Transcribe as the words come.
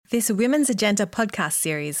This Women's Agenda podcast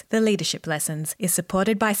series, The Leadership Lessons, is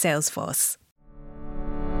supported by Salesforce.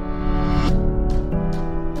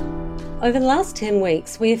 Over the last 10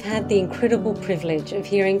 weeks, we have had the incredible privilege of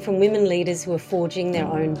hearing from women leaders who are forging their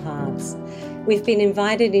own paths. We've been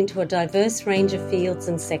invited into a diverse range of fields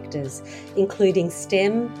and sectors, including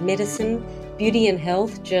STEM, medicine, beauty and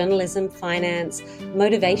health, journalism, finance,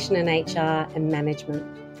 motivation and HR, and management.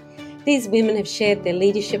 These women have shared their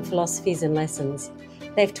leadership philosophies and lessons.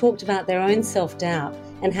 They've talked about their own self-doubt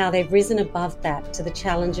and how they've risen above that to the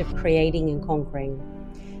challenge of creating and conquering.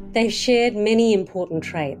 They've shared many important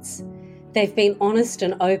traits. They've been honest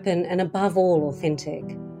and open and above all authentic.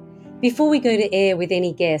 Before we go to air with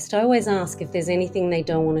any guest, I always ask if there's anything they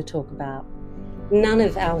don't want to talk about. None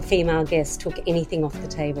of our female guests took anything off the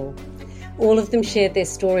table. All of them shared their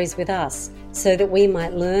stories with us so that we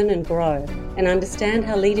might learn and grow and understand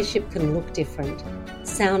how leadership can look different,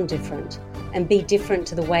 sound different, and be different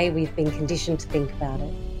to the way we've been conditioned to think about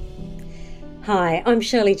it. Hi, I'm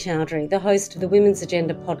Shirley Chowdhury, the host of the Women's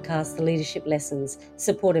Agenda podcast, The Leadership Lessons,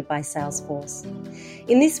 supported by Salesforce.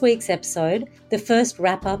 In this week's episode, the first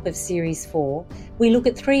wrap-up of Series 4, we look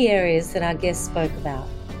at 3 areas that our guests spoke about: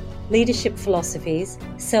 leadership philosophies,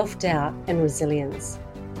 self-doubt, and resilience.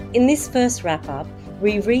 In this first wrap-up,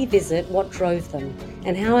 we revisit what drove them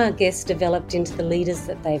and how our guests developed into the leaders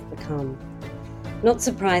that they've become. Not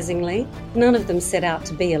surprisingly, none of them set out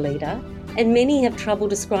to be a leader, and many have trouble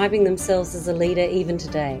describing themselves as a leader even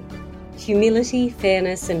today. Humility,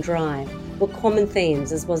 fairness, and drive were common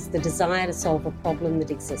themes, as was the desire to solve a problem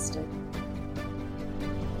that existed.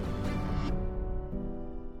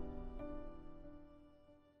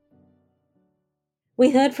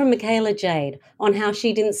 We heard from Michaela Jade on how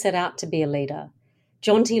she didn't set out to be a leader.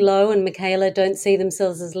 Jonty Lowe and Michaela don't see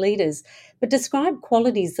themselves as leaders, but describe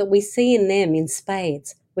qualities that we see in them in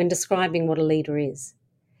spades when describing what a leader is.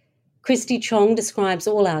 Christy Chong describes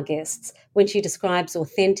all our guests when she describes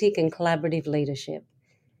authentic and collaborative leadership.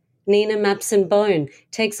 Nina Mapson-Bone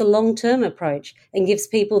takes a long-term approach and gives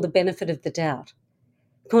people the benefit of the doubt.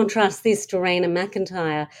 Contrast this to Raina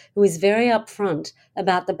McIntyre, who is very upfront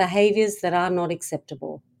about the behaviours that are not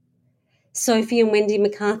acceptable. Sophie and Wendy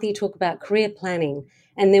McCarthy talk about career planning,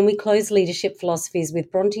 and then we close leadership philosophies with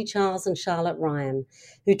Bronte Charles and Charlotte Ryan,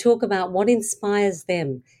 who talk about what inspires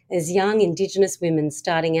them as young Indigenous women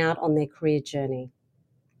starting out on their career journey.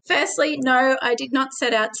 Firstly, no, I did not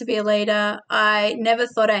set out to be a leader. I never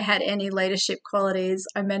thought I had any leadership qualities.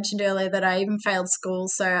 I mentioned earlier that I even failed school,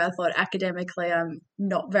 so I thought academically I'm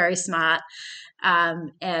not very smart. I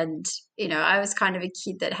was kind of a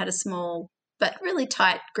kid that had a small but really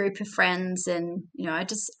tight group of friends, and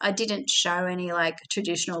I didn't show any like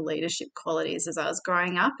traditional leadership qualities as I was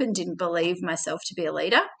growing up and didn't believe myself to be a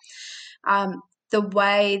leader. The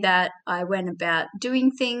way that I went about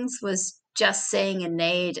doing things was just seeing a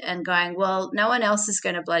need and going, well, no one else is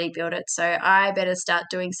going to bloody build it, so I better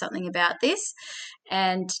start doing something about this,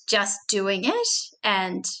 and just doing it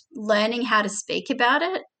and learning how to speak about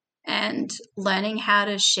it and learning how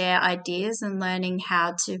to share ideas and learning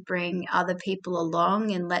how to bring other people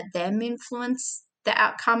along and let them influence the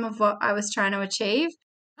outcome of what I was trying to achieve.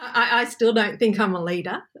 I still don't think I'm a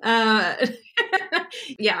leader. I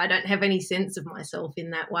don't have any sense of myself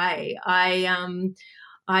in that way.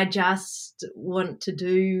 I just want to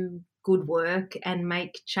do good work and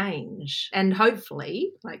make change. And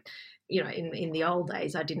hopefully, in the old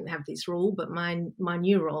days, I didn't have this rule, but my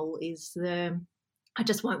new rule is I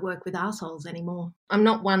just won't work with arseholes anymore. I'm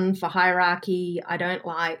not one for hierarchy. I don't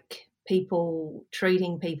like people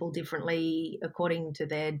treating people differently according to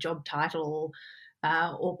their job title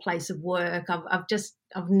or place of work.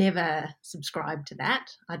 I've never subscribed to that.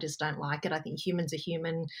 I just don't like it. I think humans are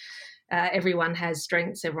human. Everyone has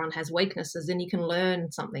strengths, everyone has weaknesses, and you can learn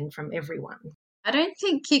something from everyone. I don't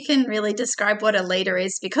think you can really describe what a leader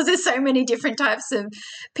is because there's so many different types of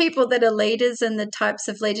people that are leaders, and the types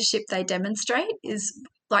of leadership they demonstrate is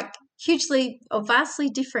like hugely or vastly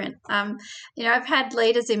different. I've had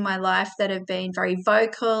leaders in my life that have been very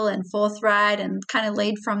vocal and forthright and kind of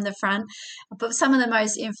lead from the front, but some of the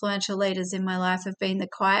most influential leaders in my life have been the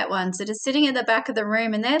quiet ones that are sitting at the back of the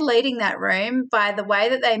room, and they're leading that room by the way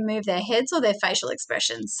that they move their heads or their facial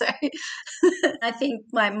expressions. So I think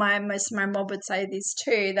my mob would say this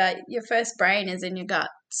too, that your first brain is in your gut.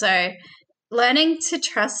 So learning to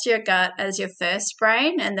trust your gut as your first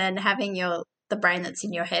brain and then having the brain that's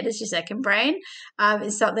in your head as your second brain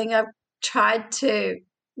is something I've tried to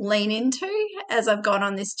lean into as I've gone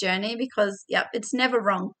on this journey because, it's never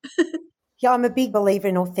wrong. Yeah, I'm a big believer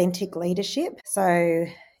in authentic leadership. So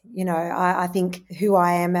You know, I think who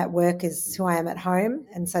I am at work is who I am at home.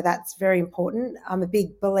 And so that's very important. I'm a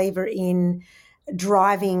big believer in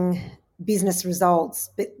driving business results,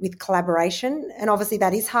 but with collaboration. And obviously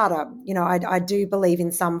that is harder. You know, I do believe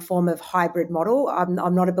in some form of hybrid model. I'm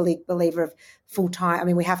not a big believer of full-time. I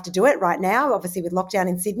mean, we have to do it right now, obviously with lockdown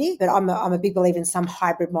in Sydney, but I'm a big believer in some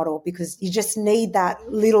hybrid model because you just need that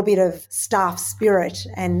little bit of staff spirit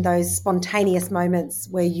and those spontaneous moments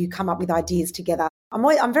where you come up with ideas together. I'm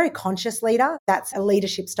a very conscious leader. That's a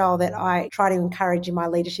leadership style that I try to encourage in my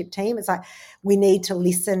leadership team. It's like we need to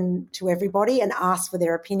listen to everybody and ask for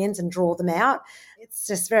their opinions and draw them out. It's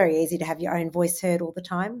just very easy to have your own voice heard all the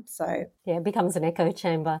time. So yeah, it becomes an echo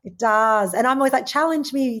chamber. It does. And I'm always like,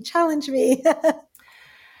 challenge me.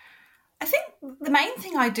 I think the main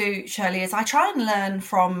thing I do, Shirley, is I try and learn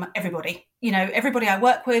from everybody. You know, everybody I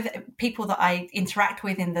work with, people that I interact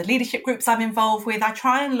with in the leadership groups I'm involved with, I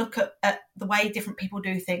try and look at the way different people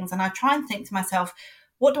do things. And I try and think to myself,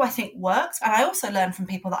 what do I think works? And I also learn from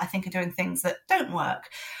people that I think are doing things that don't work.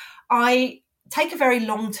 I take a very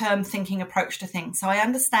long-term thinking approach to things. So I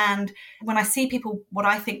understand when I see people, what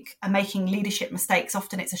I think are making leadership mistakes,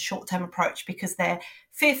 often it's a short-term approach because they're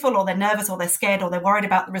fearful or they're nervous or they're scared or they're worried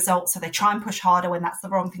about the results. So they try and push harder when that's the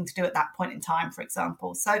wrong thing to do at that point in time, for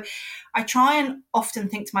example. So I try and often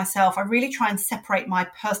think to myself, I really try and separate my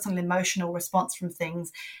personal emotional response from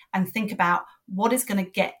things and think about what is going to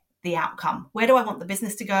get the outcome. Where do I want the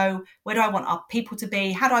business to go? Where do I want our people to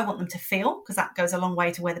be? How do I want them to feel? Because that goes a long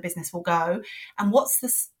way to where the business will go. And what's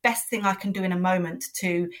the best thing I can do in a moment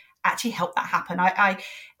to actually help that happen?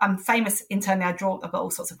 I'm famous internally. I've got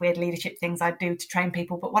all sorts of weird leadership things I do to train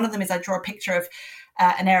people. But one of them is I draw a picture of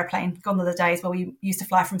an airplane. Gone are the days where we used to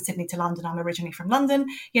fly from Sydney to London. I'm originally from London,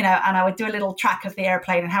 you know, and I would do a little track of the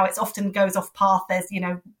airplane and how it often goes off path. There's, you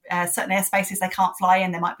know, certain airspaces they can't fly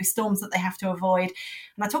in. There might be storms that they have to avoid.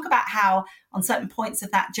 And I talk about how on certain points of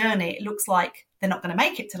that journey, it looks like they're not going to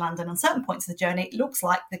make it to London. On certain points of the journey, it looks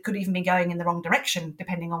like they could even be going in the wrong direction,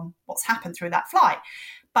 depending on what's happened through that flight.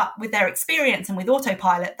 But with their experience and with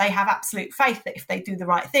autopilot, they have absolute faith that if they do the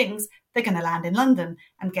right things, they're going to land in London.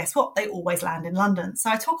 And guess what? They always land in London. So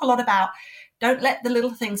I talk a lot about don't let the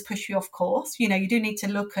little things push you off course. You know, you do need to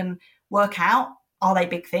look and work out, are they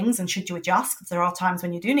big things and should you adjust? Because there are times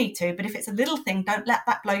when you do need to. But if it's a little thing, don't let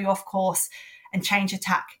that blow you off course and change your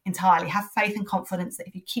tack entirely. Have faith and confidence that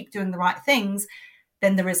if you keep doing the right things,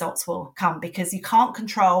 then the results will come, because you can't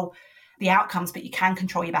control the outcomes, but you can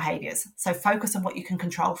control your behaviours. So focus on what you can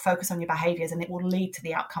control, focus on your behaviours, and it will lead to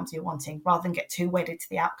the outcomes you're wanting rather than get too wedded to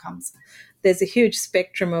the outcomes. There's a huge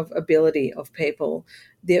spectrum of ability of people.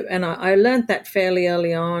 And I learned that fairly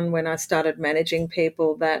early on when I started managing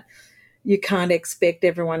people, that you can't expect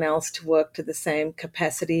everyone else to work to the same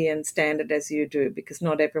capacity and standard as you do, because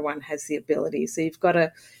not everyone has the ability. So you've got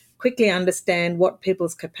to quickly understand what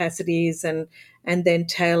people's capacity is and then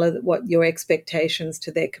tailor what your expectations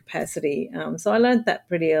to their capacity. So I learned that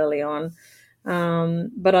pretty early on.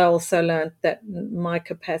 But I also learned that my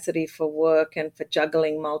capacity for work and for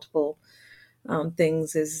juggling multiple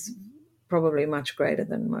things is probably much greater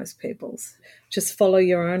than most people's. Just follow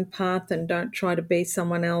your own path and don't try to be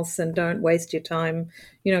someone else, and don't waste your time,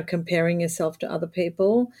 you know, comparing yourself to other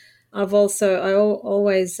people. I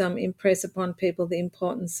always impress upon people the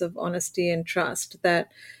importance of honesty and trust. That,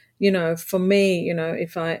 you know, for me, you know,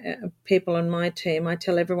 if people on my team, I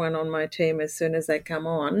tell everyone on my team as soon as they come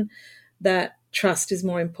on that trust is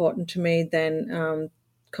more important to me than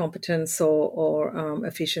competence or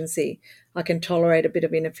efficiency. I can tolerate a bit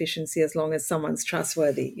of inefficiency as long as someone's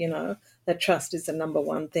trustworthy. You know, that trust is the number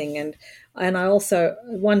one thing. And I also,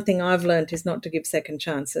 one thing I've learned is not to give second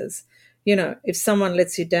chances. You know, if someone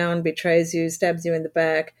lets you down, betrays you, stabs you in the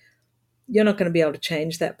back, you're not going to be able to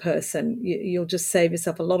change that person. You'll just save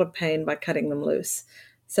yourself a lot of pain by cutting them loose.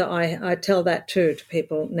 So I tell that too to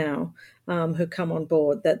people now who come on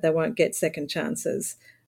board, that they won't get second chances.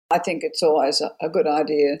 I think it's always a good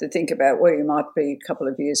idea to think about where you might be a couple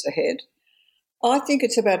of years ahead. I think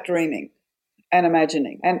it's about dreaming and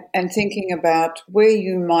imagining and thinking about where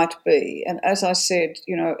you might be. And as I said,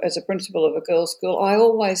 you know, as a principal of a girls' school, I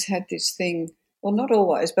always had this thing, well, not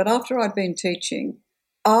always, but after I'd been teaching,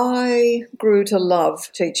 I grew to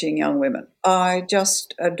love teaching young women. I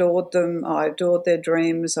just adored them. I adored their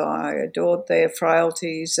dreams. I adored their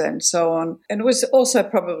frailties and so on. And it was also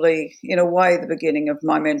probably, in a way, the beginning of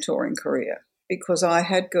my mentoring career, because I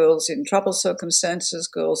had girls in troubled circumstances,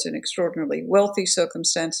 girls in extraordinarily wealthy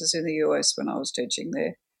circumstances in the US when I was teaching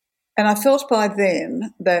there. And I felt by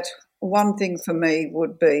then that one thing for me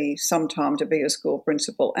would be sometime to be a school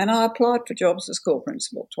principal. And I applied for jobs as school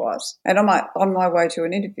principal twice. And on my way to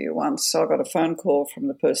an interview once, I got a phone call from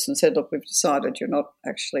the person who said, look, we've decided you're not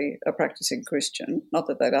actually a practicing Christian, not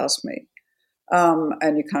that they'd asked me,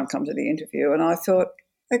 and you can't come to the interview. And I thought,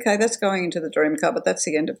 okay, that's going into the dream cupboard. That's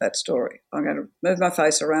the end of that story. I'm going to move my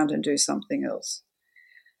face around and do something else.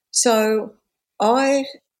 So I,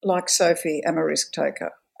 like Sophie, am a risk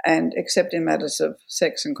taker, and except in matters of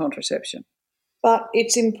sex and contraception. But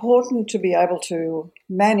it's important to be able to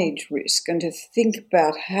manage risk and to think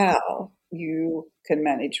about how you can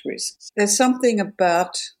manage risks. There's something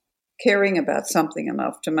about caring about something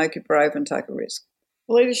enough to make you brave and take a risk.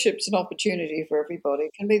 Leadership's an opportunity for everybody.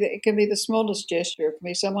 It can be the smallest gesture. It can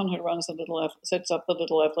be someone who sets up the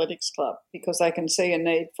little athletics club because they can see a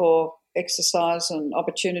need for exercise and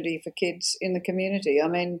opportunity for kids in the community. I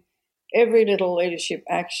mean, every little leadership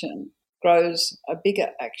action grows a bigger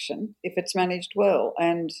action if it's managed well.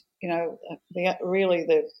 And, you know,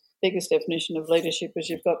 the biggest definition of leadership is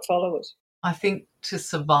you've got followers. I think to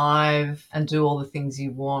survive and do all the things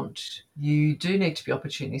you want, you do need to be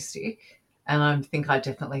opportunistic. And I think I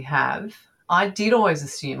definitely have. I did always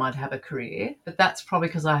assume I'd have a career, but that's probably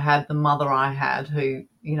because I had the mother I had who,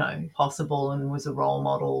 you know, possible and was a role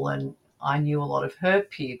model, and I knew a lot of her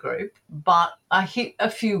peer group. But I hit a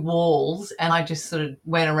few walls and I just sort of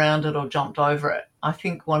went around it or jumped over it. I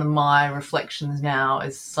think one of my reflections now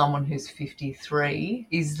as someone who's 53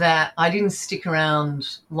 is that I didn't stick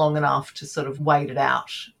around long enough to sort of wait it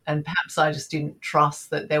out. And perhaps I just didn't trust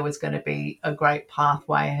that there was going to be a great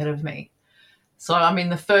pathway ahead of me. So, I mean,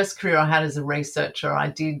 the first career I had as a researcher, I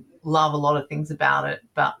did love a lot of things about it,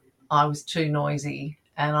 but I was too noisy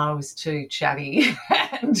and I was too chatty.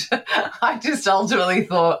 And I just ultimately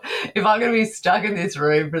thought, if I'm going to be stuck in this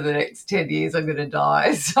room for the next 10 years, I'm going to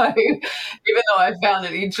die. So even though I found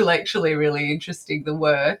it intellectually really interesting, the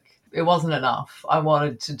work, it wasn't enough. I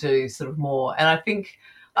wanted to do sort of more. And I think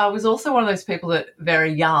I was also one of those people that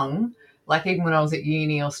very young, like even when I was at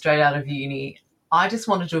uni or straight out of uni, I just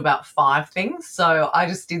wanted to do about 5 things. So I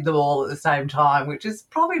just did them all at the same time, which is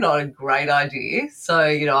probably not a great idea. So,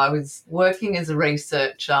 you know, I was working as a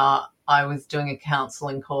researcher. I was doing a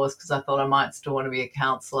counselling course because I thought I might still want to be a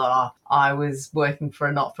counsellor. I was working for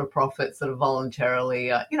a not-for-profit sort of voluntarily.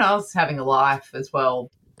 You know, I was having a life as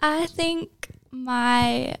well. I think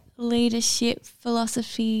my leadership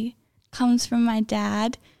philosophy comes from my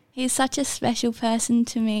dad. He's such a special person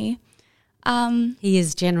to me. He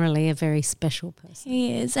is generally a very special person.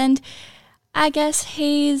 He is. And I guess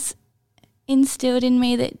he's instilled in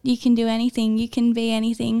me that you can do anything, you can be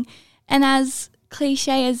anything. And as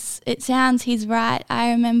cliche as it sounds, he's right. I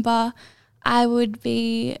remember I would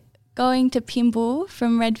be going to Pymble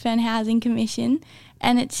from Redfern Housing Commission,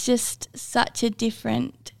 and it's just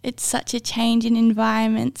it's such a change in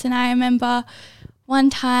environments. And I remember one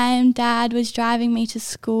time Dad was driving me to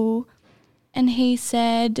school and he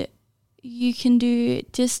said, you can do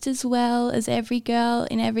just as well as every girl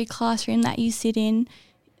in every classroom that you sit in,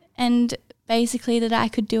 and basically that I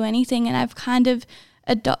could do anything. And I've kind of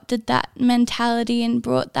adopted that mentality and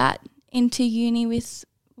brought that into uni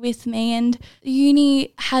with me. And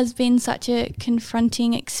uni has been such a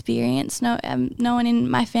confronting experience. No one in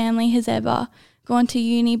my family has ever gone to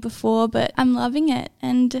uni before, but I'm loving it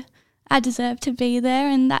and I deserve to be there.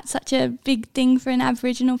 And that's such a big thing for an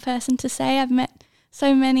Aboriginal person to say. I've met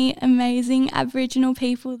so many amazing Aboriginal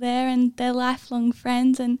people there and they're lifelong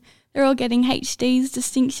friends and they're all getting HDs,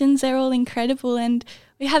 distinctions. They're all incredible and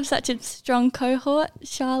we have such a strong cohort,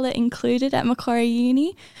 Charlotte included, at Macquarie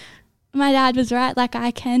Uni. My dad was right, like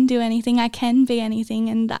I can do anything, I can be anything,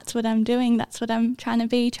 and that's what I'm doing. That's what I'm trying to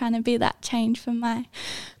be that change for my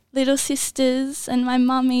little sisters and my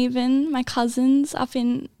mum even, my cousins up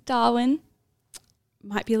in Darwin.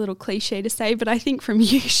 Might be a little cliche to say, but I think from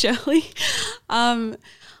you, Shirley.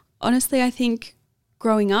 Honestly, I think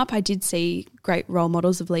growing up I did see great role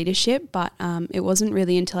models of leadership, but it wasn't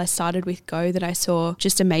really until I started with Go that I saw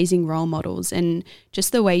just amazing role models and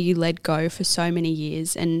just the way you led Go for so many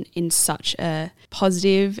years and in such a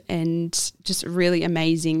positive and just really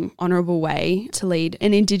amazing, honourable way to lead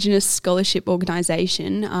an Indigenous scholarship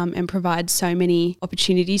organisation and provide so many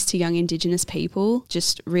opportunities to young Indigenous people.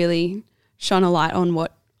 Just really shone a light on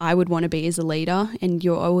what I would want to be as a leader, and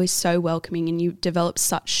you're always so welcoming and you develop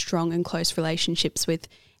such strong and close relationships with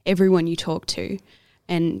everyone you talk to.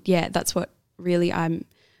 And yeah, that's what really I'm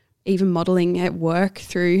even modelling at work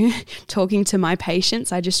through talking to my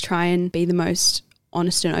patients. I just try and be the most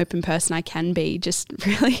honest and open person I can be, just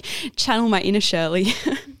really channel my inner Shirley.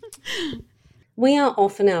 We are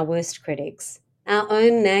often our worst critics. Our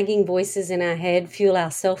own nagging voices in our head fuel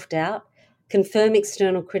our self-doubt, confirm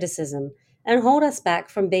external criticism, and hold us back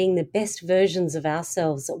from being the best versions of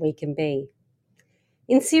ourselves that we can be.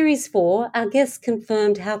 In Series 4, our guests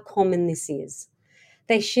confirmed how common this is.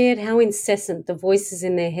 They shared how incessant the voices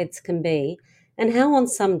in their heads can be and how on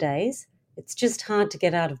some days it's just hard to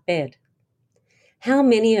get out of bed. How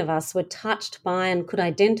many of us were touched by and could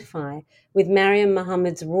identify with Mariam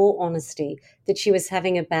Muhammad's raw honesty that she was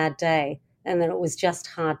having a bad day and that it was just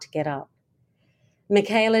hard to get up.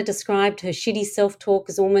 Michaela described her shitty self-talk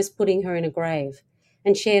as almost putting her in a grave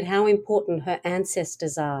and shared how important her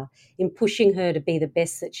ancestors are in pushing her to be the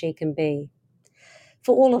best that she can be.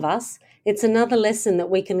 For all of us, it's another lesson that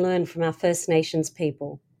we can learn from our First Nations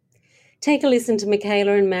people. Take a listen to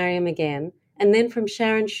Michaela and Mariam again, and then from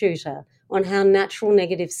Sharon Shooter on how natural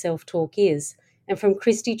negative self-talk is, and from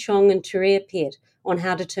Christy Chong and Turia Pitt on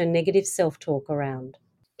how to turn negative self-talk around.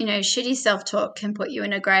 You know, shitty self-talk can put you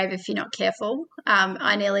in a grave if you're not careful.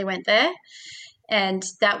 I nearly went there, and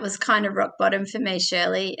that was kind of rock bottom for me,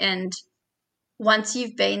 Shirley. And once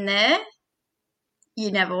you've been there,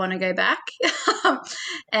 you never want to go back.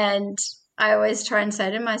 And I always try and say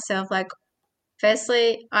to myself, like,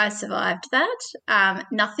 firstly, I survived that.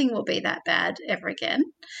 Nothing will be that bad ever again.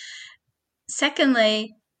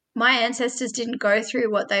 Secondly, my ancestors didn't go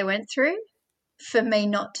through what they went through for me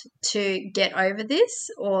not to get over this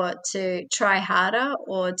or to try harder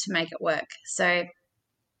or to make it work. So,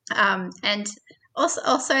 and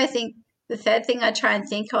also I think the third thing I try and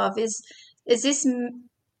think of is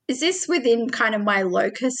this within kind of my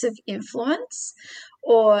locus of influence,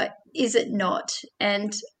 or is it not?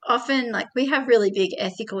 And often, like, we have really big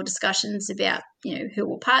ethical discussions about, you know, who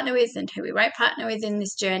we'll partner with and who we won't partner with in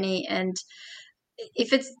this journey. And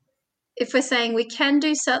if we're saying we can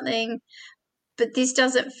do something, but this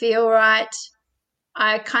doesn't feel right,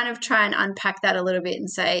 I kind of try and unpack that a little bit and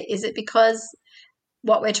say, is it because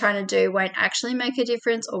what we're trying to do won't actually make a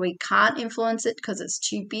difference, or we can't influence it because it's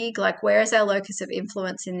too big? Like, where is our locus of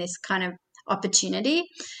influence in this kind of opportunity?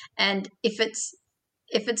 And if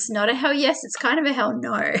it's not a hell yes, it's kind of a hell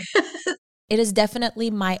no. It is definitely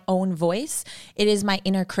my own voice. It is my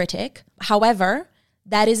inner critic. However,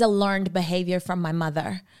 that is a learned behavior from my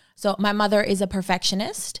mother. So my mother is a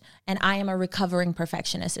perfectionist and I am a recovering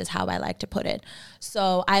perfectionist, is how I like to put it.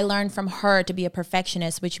 So I learned from her to be a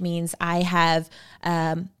perfectionist, which means I have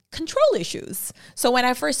control issues. So when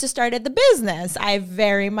I first started the business, I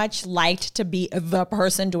very much liked to be the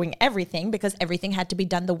person doing everything because everything had to be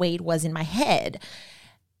done the way it was in my head.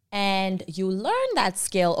 And you learn that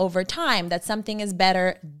skill over time, that something is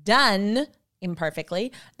better done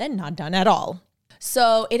imperfectly than not done at all.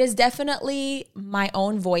 So it is definitely my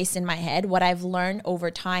own voice in my head. What I've learned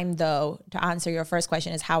over time, though, to answer your first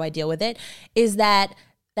question, is how I deal with it, is that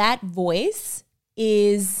voice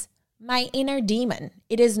is my inner demon.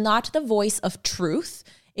 It is not the voice of truth.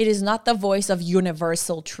 It is not the voice of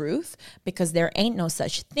universal truth, because there ain't no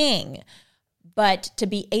such thing. But to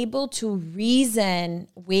be able to reason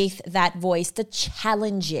with that voice, to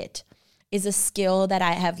challenge it, is a skill that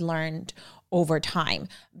I have learned over time.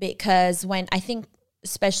 Because when I think,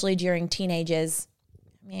 especially during teenagers,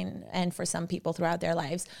 and for some people throughout their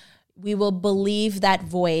lives, we will believe that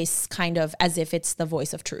voice kind of as if it's the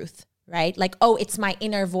voice of truth, right? Like, oh, it's my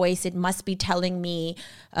inner voice. It must be telling me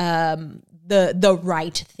the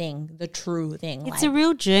right thing, the true thing. It's a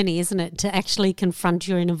real journey, isn't it, to actually confront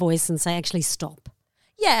your inner voice and say, actually stop.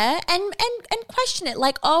 Yeah, and question it,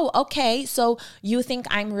 like, oh, okay, so you think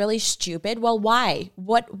I'm really stupid? Well, why?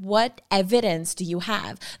 What evidence do you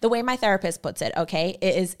have? The way my therapist puts it, okay,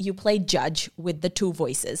 is you play judge with the two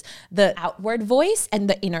voices, the outward voice and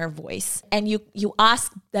the inner voice. And you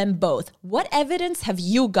ask them both, what evidence have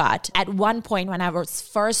you got? At one point when I was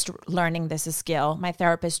first learning this skill, my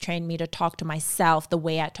therapist trained me to talk to myself the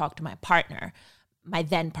way I talk to my partner. My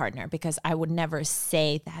then partner, because I would never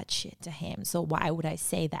say that shit to him. So why would I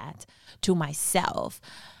say that to myself?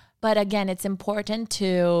 But again, it's important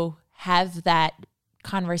to have that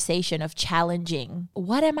conversation of challenging.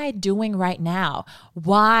 What am I doing right now?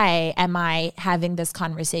 Why am I having this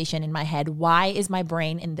conversation in my head? Why is my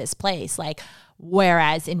brain in this place? Like,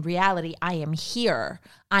 whereas in reality, I am here.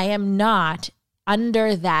 I am not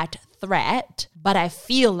under that threat, but I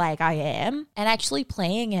feel like I am. And actually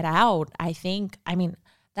playing it out,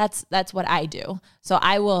 that's what I do. So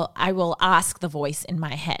I will ask the voice in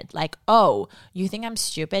my head, like, oh, you think I'm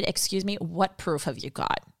stupid? Excuse me, what proof have you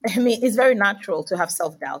got? I mean, it's very natural to have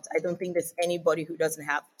self-doubt. I don't think there's anybody who doesn't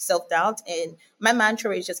have self-doubt. And my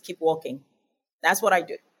mantra is just keep walking. That's what I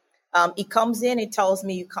do. It comes in, it tells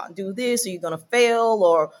me you can't do this, or you're going to fail,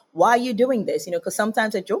 or why are you doing this? Because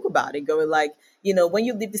sometimes I joke about it, going like, When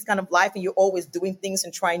you live this kind of life and you're always doing things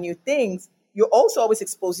and trying new things, you're also always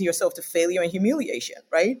exposing yourself to failure and humiliation,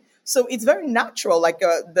 right? So it's very natural. Like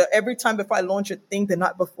every time before I launch a thing the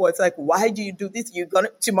night before, it's like, why do you do this?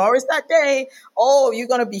 Tomorrow is that day. Oh, you're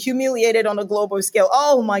gonna be humiliated on a global scale.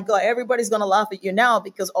 Oh my God, everybody's gonna laugh at you now,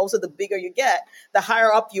 because also the bigger you get, the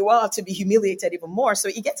higher up you are to be humiliated even more. So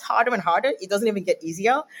it gets harder and harder. It doesn't even get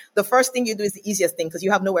easier. The first thing you do is the easiest thing, because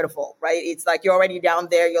you have nowhere to fall, right? It's like you're already down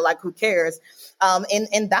there. You're like, who cares?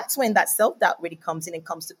 And that's when that self-doubt really comes in and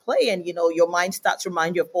comes to play. And, your mind starts to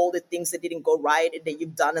remind you of all the things that didn't go right and that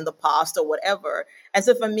you've done in the past or whatever. And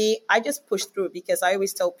so for me, I just push through, because I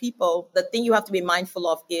always tell people the thing you have to be mindful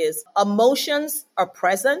of is emotions are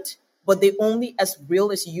present, but they're only as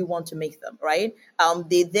real as you want to make them, right?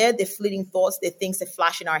 They're fleeting thoughts, they're things that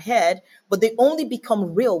flash in our head, but they only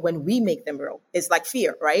become real when we make them real. It's like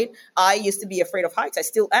fear, right? I used to be afraid of heights. I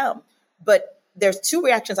still am. But there's two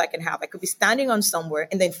reactions I can have. I could be standing on somewhere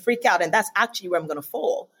and then freak out, and that's actually where I'm going to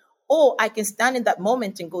fall. Or I can stand in that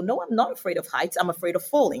moment and go, no, I'm not afraid of heights. I'm afraid of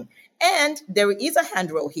falling. And there is a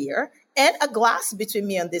handrail here and a glass between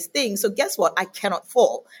me and this thing. So guess what? I cannot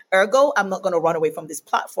fall. Ergo, I'm not going to run away from this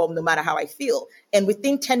platform no matter how I feel. And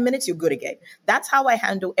within 10 minutes, you're good again. That's how I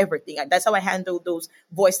handle everything. That's how I handle those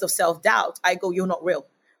voices of self-doubt. I go, you're not real,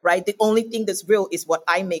 right? The only thing that's real is what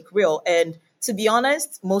I make real. And to be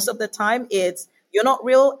honest, most of the time it's, you're not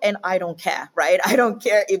real and I don't care, right? I don't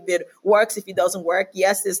care if it works, if it doesn't work.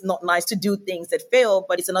 Yes, it's not nice to do things that fail,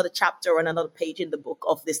 but it's another chapter and another page in the book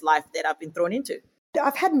of this life that I've been thrown into.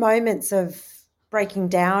 I've had moments of breaking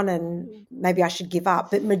down and maybe I should give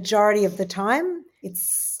up, but majority of the time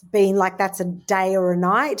it's been like that's a day or a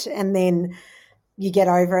night, and then you get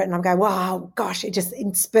over it and I'm going, wow, gosh, it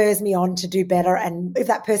spurs me on to do better. And if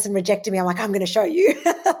that person rejected me, I'm like, I'm going to show you.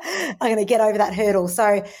 I'm going to get over that hurdle.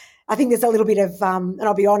 So I think there's a little bit of, and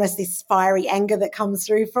I'll be honest, this fiery anger that comes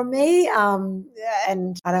through from me,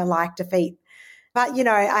 and I don't like defeat. But,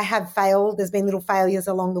 I have failed. There's been little failures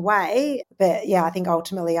along the way. But, yeah, I think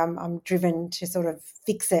ultimately I'm driven to sort of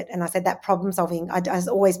fix it. And I said that problem solving, I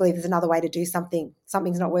always believe there's another way to do something.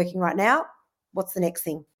 Something's not working right now. What's the next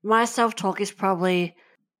thing? My self-talk is probably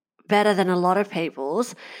better than a lot of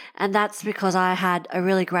people's, and that's because I had a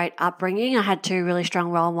really great upbringing. I had two really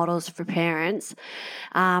strong role models for parents,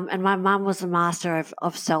 and my mum was a master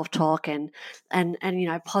of self-talk and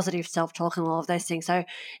positive self-talk and all of those things. So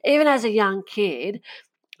even as a young kid,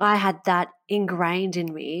 I had that ingrained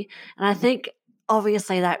in me, and I think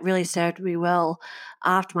obviously that really served me well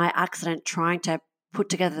after my accident, trying to put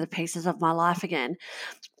together the pieces of my life again.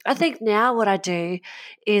 I think now what I do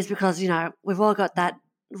is, because we've all got that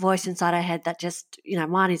voice inside our head that just,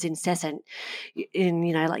 mine is incessant.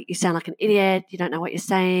 Like you sound like an idiot. You don't know what you're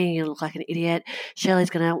saying. You look like an idiot. Shirley's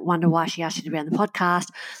going to wonder why she asked you to be on the podcast,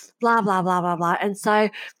 blah, blah, blah, blah, blah. And so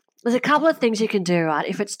there's a couple of things you can do, right?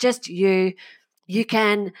 If it's just you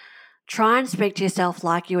can try and speak to yourself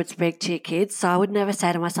like you would speak to your kids. So I would never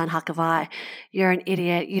say to my son, Huckavai, you're an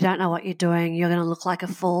idiot. You don't know what you're doing. You're going to look like a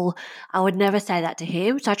fool. I would never say that to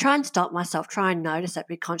him. So I try and stop myself, try and notice it,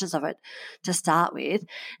 be conscious of it to start with,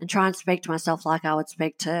 and try and speak to myself like I would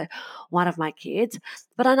speak to one of my kids.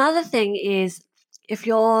 But another thing is, if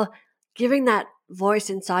you're giving that voice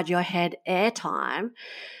inside your head airtime,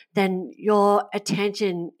 then your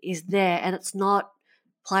attention is there and it's not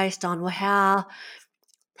placed on, well,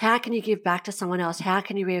 how can you give back to someone else? How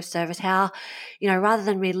can you be of service? How, rather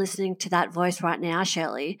than me listening to that voice right now,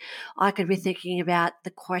 Shirley, I could be thinking about the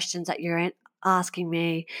questions that you're asking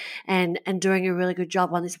me and doing a really good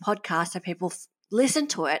job on this podcast so people listen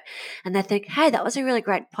to it and they think, hey, that was a really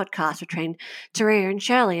great podcast between Taria and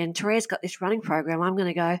Shirley, and Taria's got this running program. I'm going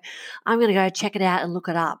to go check it out and look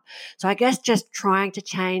it up. So I guess just trying to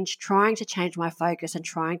change my focus and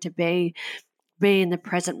trying to be in the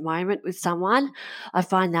present moment with someone, I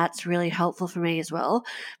find that's really helpful for me as well.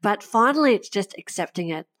 But finally, it's just accepting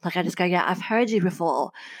it. Like I just go, yeah, I've heard you before.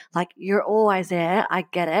 Like, you're always there. I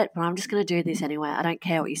get it, but I'm just going to do this anyway. I don't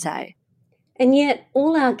care what you say. And yet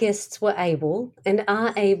all our guests were able and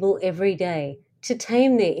are able every day to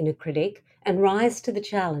tame their inner critic and rise to the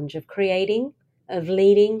challenge of creating, of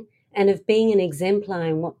leading, and of being an exemplar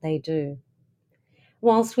in what they do.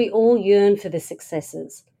 Whilst we all yearn for the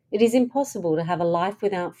successes, it is impossible to have a life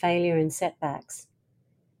without failure and setbacks.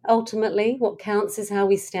 Ultimately, what counts is how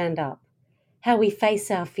we stand up, how we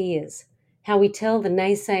face our fears, how we tell the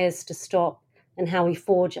naysayers to stop, and how we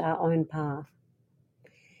forge our own path.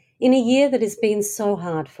 In a year that has been so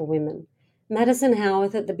hard for women, Madison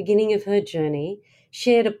Howarth, at the beginning of her journey,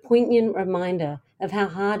 shared a poignant reminder of how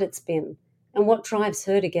hard it's been and what drives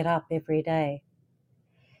her to get up every day.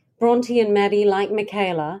 Bronte and Maddie, like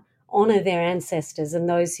Michaela, honour their ancestors and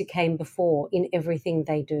those who came before in everything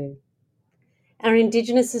they do. Our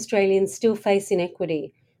Indigenous Australians still face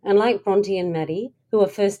inequity, and like Bronte and Maddie, who are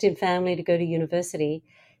first in family to go to university,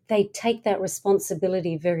 they take that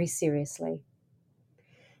responsibility very seriously.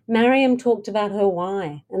 Mariam talked about her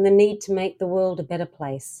why and the need to make the world a better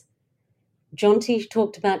place. Jonty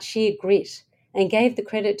talked about sheer grit and gave the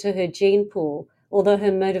credit to her gene pool, although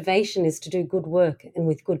her motivation is to do good work and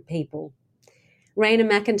with good people. Raina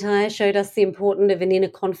McIntyre showed us the importance of an inner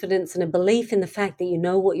confidence and a belief in the fact that you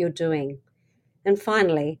know what you're doing. And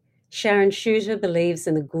finally, Sharon Shooter believes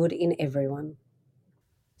in the good in everyone.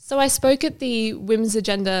 So I spoke at the Women's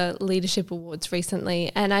Agenda Leadership Awards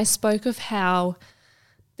recently, and I spoke of how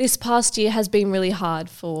this past year has been really hard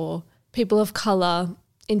for people of colour,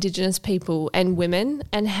 Indigenous people and women,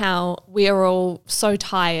 and how we are all so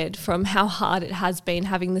tired from how hard it has been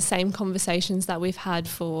having the same conversations that we've had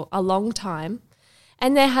for a long time.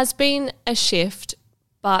 And there has been a shift,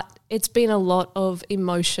 but it's been a lot of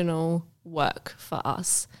emotional work for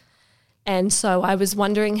us. And so I was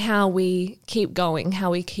wondering how we keep going,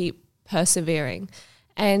 how we keep persevering.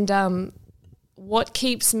 And what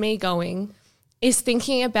keeps me going is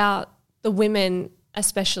thinking about the women,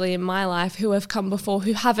 especially in my life, who have come before,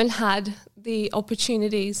 who haven't had the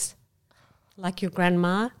opportunities. Like your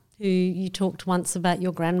grandma, who you talked once about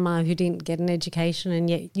your grandma who didn't get an education, and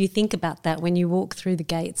yet you think about that when you walk through the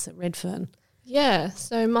gates at Redfern. Yeah,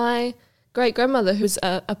 so my great-grandmother, who's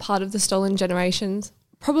a part of the Stolen Generations,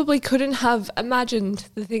 probably couldn't have imagined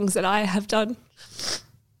the things that I have done.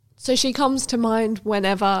 So she comes to mind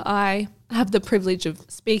whenever I have the privilege of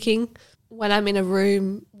speaking, when I'm in a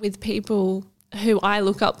room with people who I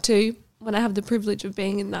look up to, when I have the privilege of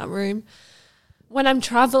being in that room, when I'm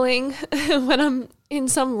travelling, when I'm in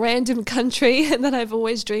some random country that I've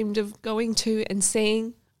always dreamed of going to and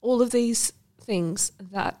seeing, all of these things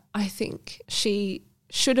that I think she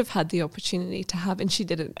should have had the opportunity to have and she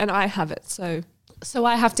didn't, and I have it. So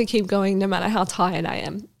I have to keep going no matter how tired I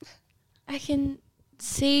am. I can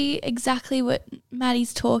see exactly what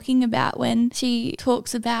Maddie's talking about when she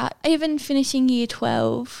talks about even finishing year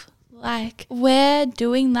 12. Like, we're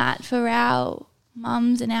doing that for our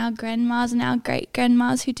mums and our grandmas and our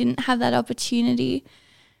great-grandmas who didn't have that opportunity.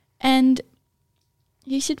 And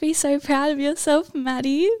you should be so proud of yourself,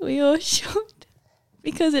 Maddie. We all should.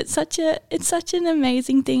 Because it's such an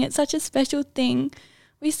amazing thing. It's such a special thing.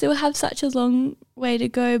 We still have such a long way to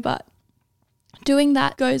go, but doing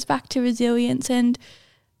that goes back to resilience, and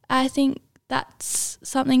I think that's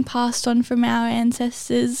something passed on from our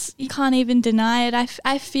ancestors. You can't even deny it.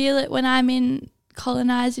 I feel it when I'm in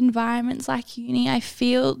colonised environments like uni. I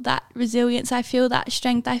feel that resilience. I feel that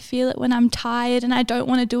strength. I feel it when I'm tired and I don't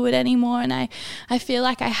want to do it anymore, and I feel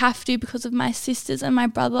like I have to because of my sisters and my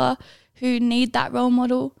brother who need that role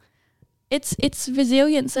model. It's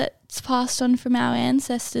resilience that's passed on from our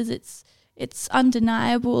ancestors. It's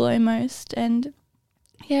undeniable almost. And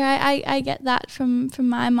yeah, I get that from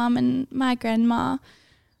my mum and my grandma,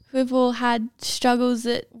 who've all had struggles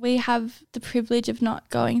that we have the privilege of not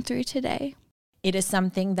going through today. It is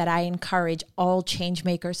something that I encourage all change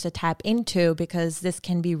makers to tap into because this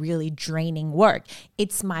can be really draining work.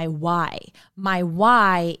 It's my why. My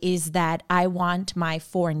why is that I want my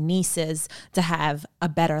 4 nieces to have a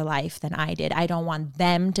better life than I did. I don't want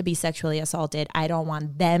them to be sexually assaulted. I don't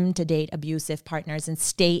want them to date abusive partners and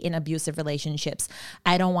stay in abusive relationships.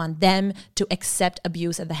 I don't want them to accept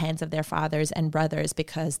abuse at the hands of their fathers and brothers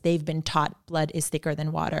because they've been taught blood is thicker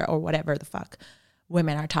than water or whatever the fuck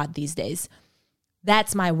women are taught these days.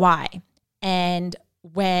 That's my why. And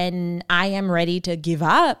when I am ready to give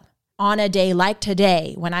up on a day like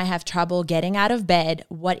today, when I have trouble getting out of bed,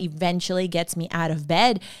 what eventually gets me out of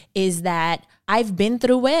bed is that I've been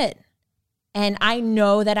through it. And I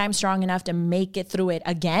know that I'm strong enough to make it through it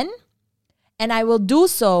again. And I will do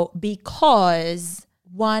so because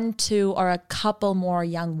 1, 2, or a couple more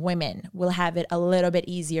young women will have it a little bit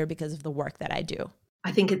easier because of the work that I do.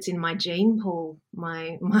 I think it's in my gene pool.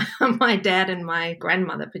 My dad and my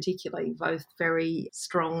grandmother particularly, both very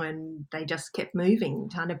strong, and they just kept moving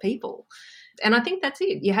kind of people. And I think that's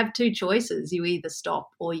it. You have 2 choices. You either stop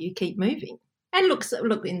or you keep moving. And look,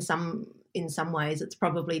 in some ways it's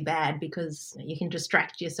probably bad because you can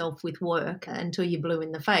distract yourself with work until you're blue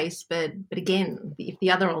in the face. But again, if the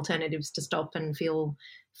other alternative is to stop and feel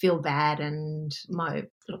bad and mope,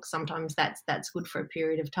 look, sometimes that's good for a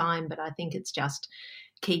period of time. But I think it's just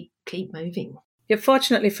keep moving. Yeah,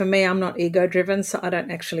 fortunately for me, I'm not ego-driven, so I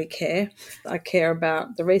don't actually care. I care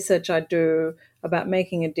about the research I do, about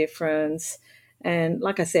making a difference. And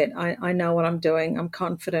like I said, I know what I'm doing. I'm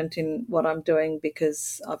confident in what I'm doing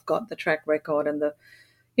because I've got the track record and the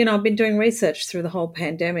I've been doing research through the whole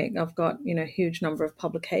pandemic. I've got, a huge number of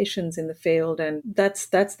publications in the field, and that's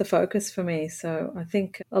the focus for me. So I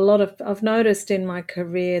think I've noticed in my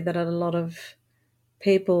career that a lot of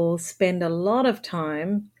people spend a lot of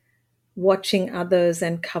time watching others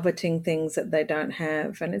and coveting things that they don't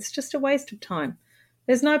have. And it's just a waste of time.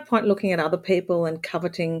 There's no point looking at other people and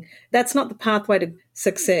coveting. That's not the pathway to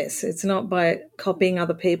success. It's not by copying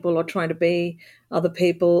other people or trying to be other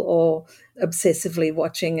people or obsessively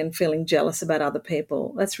watching and feeling jealous about other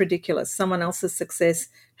people. That's ridiculous. Someone else's success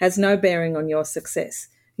has no bearing on your success.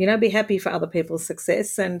 Be happy for other people's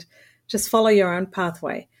success and just follow your own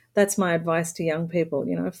pathway. That's my advice to young people,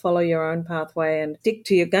 follow your own pathway and stick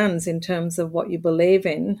to your guns in terms of what you believe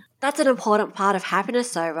in. That's an important part of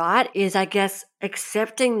happiness though, right? Is I guess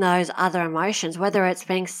accepting those other emotions, whether it's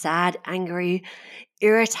being sad, angry,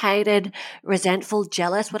 irritated, resentful,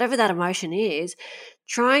 jealous, whatever that emotion is,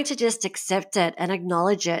 trying to just accept it and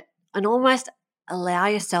acknowledge it and almost allow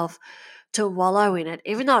yourself to wallow in it,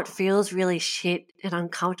 even though it feels really shit and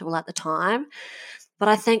uncomfortable at the time. But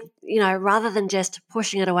I think, rather than just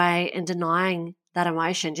pushing it away and denying that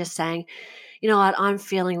emotion, just saying, you know what, I'm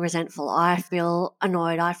feeling resentful, I feel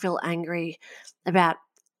annoyed, I feel angry about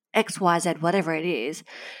X, Y, Z, whatever it is.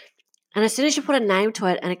 And as soon as you put a name to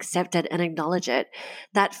it and accept it and acknowledge it,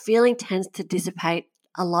 that feeling tends to dissipate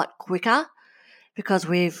a lot quicker because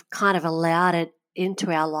we've kind of allowed it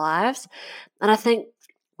into our lives. And I think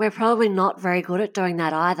we're probably not very good at doing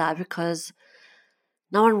that either, because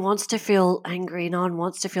no one wants to feel angry. No one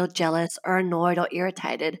wants to feel jealous or annoyed or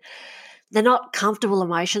irritated. They're not comfortable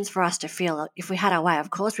emotions for us to feel. If we had our way, of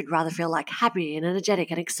course, we'd rather feel like happy and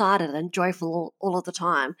energetic and excited and joyful all of the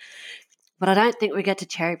time. But I don't think we get to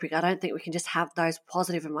cherry pick. I don't think we can just have those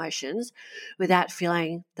positive emotions without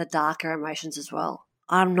feeling the darker emotions as well.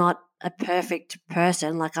 I'm not a perfect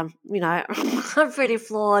person. Like I'm pretty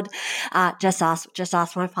flawed. Just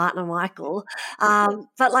ask my partner, Michael.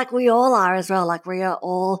 But like we all are as well. Like we are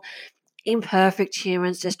all imperfect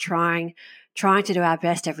humans just trying to do our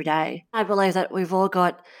best every day. I believe that we've all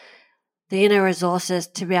got the inner resources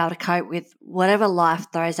to be able to cope with whatever life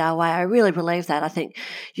throws our way. I really believe that. I think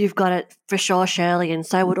you've got it for sure, Shirley, and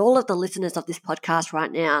so would all of the listeners of this podcast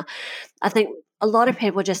right now. I think a lot of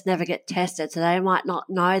people just never get tested, so they might not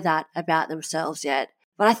know that about themselves yet.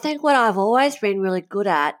 But I think what I've always been really good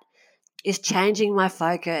at is changing my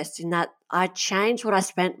focus, in that I changed what I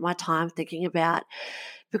spent my time thinking about,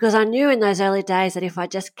 because I knew in those early days that if I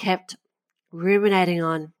just kept ruminating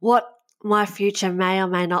on what my future may or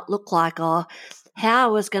may not look like, or how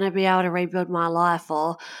I was going to be able to rebuild my life,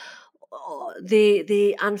 or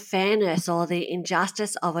the unfairness or the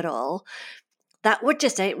injustice of it all, that would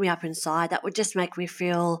just eat me up inside. That would just make me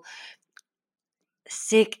feel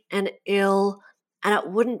sick and ill, and it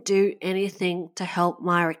wouldn't do anything to help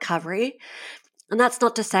my recovery. And that's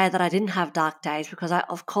not to say that I didn't have dark days, because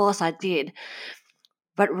of course I did.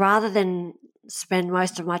 But rather than spend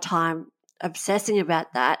most of my time obsessing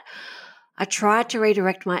about that, I tried to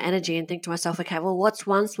redirect my energy and think to myself, okay, well, what's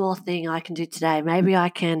one small thing I can do today? Maybe I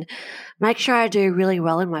can make sure I do really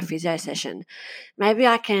well in my physio session. Maybe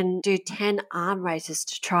I can do 10 arm raises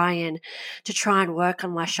to try and work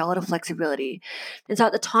on my shoulder flexibility. And so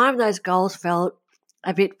at the time, those goals felt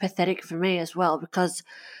a bit pathetic for me as well, because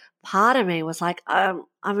part of me was like, I'm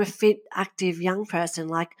a fit, active young person,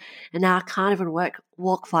 and now I can't even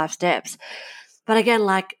walk 5 steps. But again,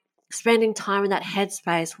 spending time in that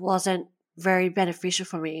headspace wasn't very beneficial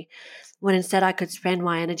for me, when instead I could spend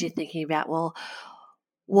my energy thinking about, well,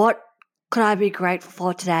 what could I be grateful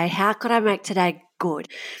for today? How could I make today good?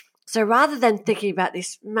 So rather than thinking about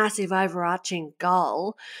this massive overarching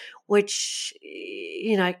goal, which,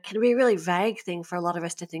 can be a really vague thing for a lot of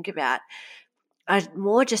us to think about, I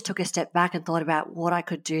more just took a step back and thought about what I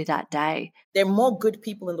could do that day. There are more good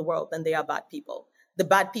people in the world than there are bad people. The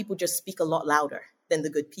bad people just speak a lot louder than the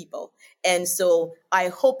good people. And so I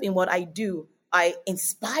hope in what I do, I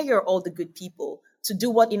inspire all the good people to do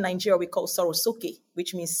what in Nigeria we call sorosoke,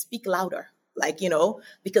 which means speak louder,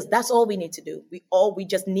 because that's all we need to do. We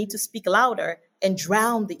just need to speak louder and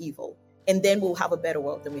drown the evil. And then we'll have a better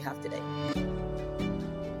world than we have today.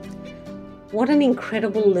 What an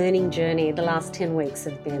incredible learning journey the last 10 weeks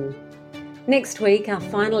have been. Next week, our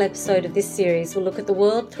final episode of this series will look at the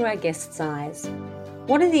world through our guests' eyes.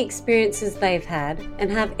 What are the experiences they've had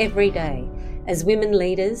and have every day as women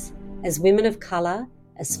leaders, as women of colour,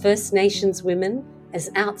 as First Nations women, as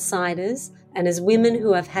outsiders, and as women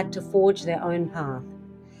who have had to forge their own path?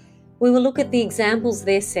 We will look at the examples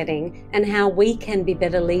they're setting and how we can be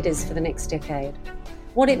better leaders for the next decade.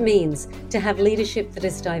 what it means to have leadership that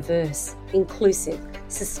is diverse, inclusive,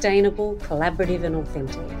 sustainable, collaborative and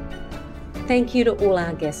authentic. Thank you to all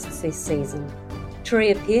our guests this season.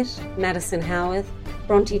 Turia Pitt, Madison Howarth,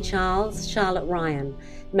 Bronte Charles, Charlotte Ryan,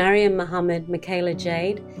 Mariam Mohammed, Michaela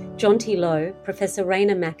Jade, Jonty Lowe, Professor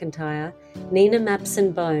Raina McIntyre, Nina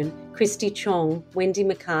Mapson-Bone, Christy Chong, Wendy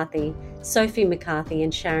McCarthy, Sophie McCarthy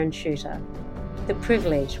and Sharon Shooter. The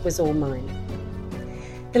privilege was all mine.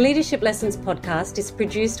 The Leadership Lessons podcast is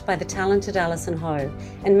produced by the talented Alison Ho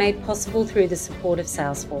and made possible through the support of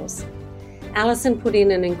Salesforce. Alison put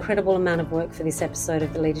in an incredible amount of work for this episode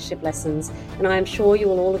of the Leadership Lessons, and I am sure you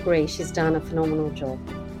will all agree she's done a phenomenal job.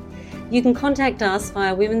 You can contact us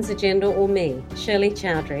via Women's Agenda or me, Shirley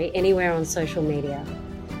Chowdhury, anywhere on social media.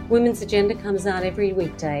 Women's Agenda comes out every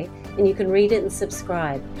weekday, and you can read it and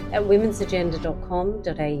subscribe at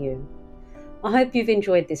womensagenda.com.au. I hope you've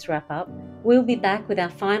enjoyed this wrap-up. We'll be back with our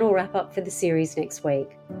final wrap-up for the series next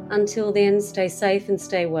week. Until then, stay safe and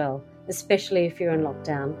stay well, especially if you're in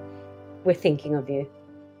lockdown. We're thinking of you.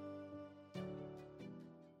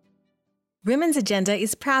 Women's Agenda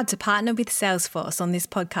is proud to partner with Salesforce on this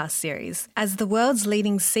podcast series. As the world's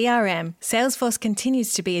leading CRM, Salesforce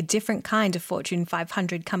continues to be a different kind of Fortune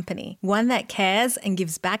 500 company, one that cares and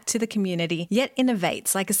gives back to the community, yet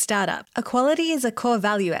innovates like a startup. Equality is a core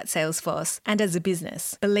value at Salesforce, and as a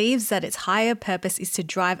business, believes that its higher purpose is to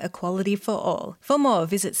drive equality for all. For more,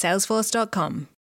 visit salesforce.com.